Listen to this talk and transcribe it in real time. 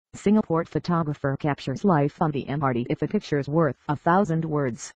Singapore photographer captures life on the MRT. If a picture's worth 1,000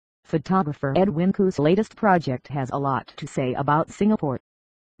 words, photographer Edwin Koo's latest project has a lot to say about Singapore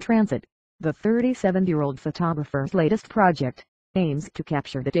transit. The 37-year-old photographer's latest project aims to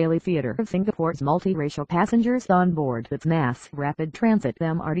capture the daily theater of Singapore's multiracial passengers on board its mass rapid transit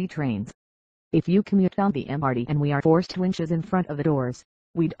MRT trains. If you commute on the MRT and we are forced 2 inches in front of the doors,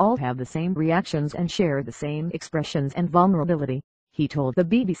 we'd all have the same reactions and share the same expressions and vulnerability, he told the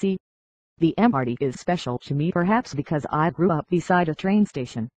BBC. The MRT is special to me perhaps because I grew up beside a train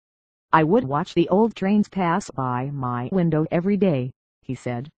station. I would watch the old trains pass by my window every day, he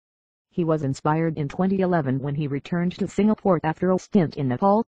said. He was inspired in 2011 when he returned to Singapore after a stint in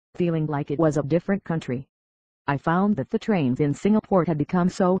Nepal, feeling like it was a different country. I found that the trains in Singapore had become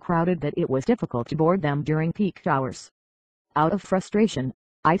so crowded that it was difficult to board them during peak hours. Out of frustration,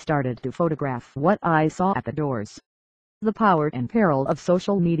 I started to photograph what I saw at the doors. The power and peril of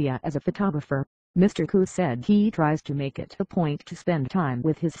social media. As a photographer, Mr. Koo said he tries to make it a point to spend time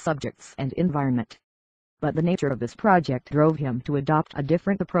with his subjects and environment. But the nature of this project drove him to adopt a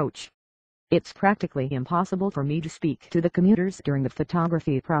different approach. It's practically impossible for me to speak to the commuters during the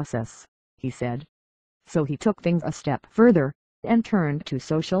photography process, he said. So he took things a step further, and turned to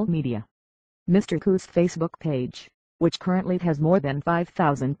social media. Mr. Koo's Facebook page, which currently has more than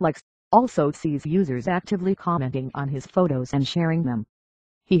 5,000 likes, also sees users actively commenting on his photos and sharing them.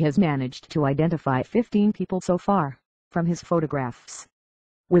 He has managed to identify 15 people so far, from his photographs.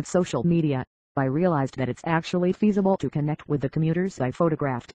 With social media, I realized that it's actually feasible to connect with the commuters I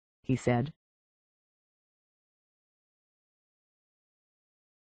photographed, he said.